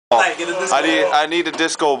I need a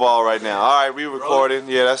disco ball right now. All right, we recording.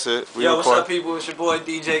 Yeah, that's it. Yo, what's up, people? It's your boy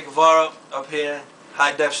DJ Guevara up here,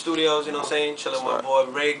 High Def Studios. You know what I'm saying? Chilling with my boy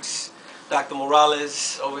Riggs, Dr.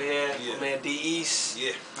 Morales over here, my man D East.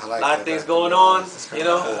 Yeah, I like a lot of things going on. You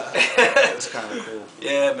know. It's kind of cool.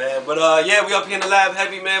 Yeah, man. But yeah, we up here in the lab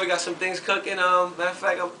heavy, man. We got some things cooking. Matter of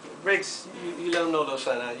fact, Riggs, you let them know those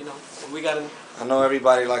right now. You know, we got. I know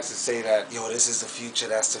everybody likes to say that, yo, this is the future,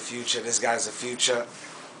 that's the future, this guy's the future.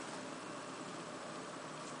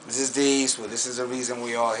 This is the East, this is the reason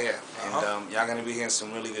we all here. And y'all gonna be hearing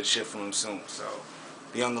some really good shit from him soon. So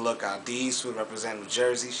be on the lookout. D Eastwood representing New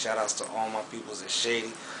Jersey. Shout outs to all my peoples at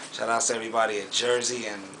Shady. Shout outs to everybody at Jersey,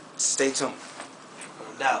 and stay tuned.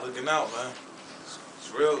 Now looking out, man.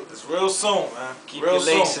 It's real soon, man. Keep your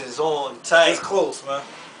laces on tight. It's close, man.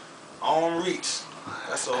 On reach.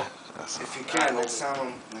 That's all. If you can, next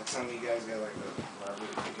time you guys get like a, if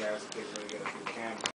you guys get a camera.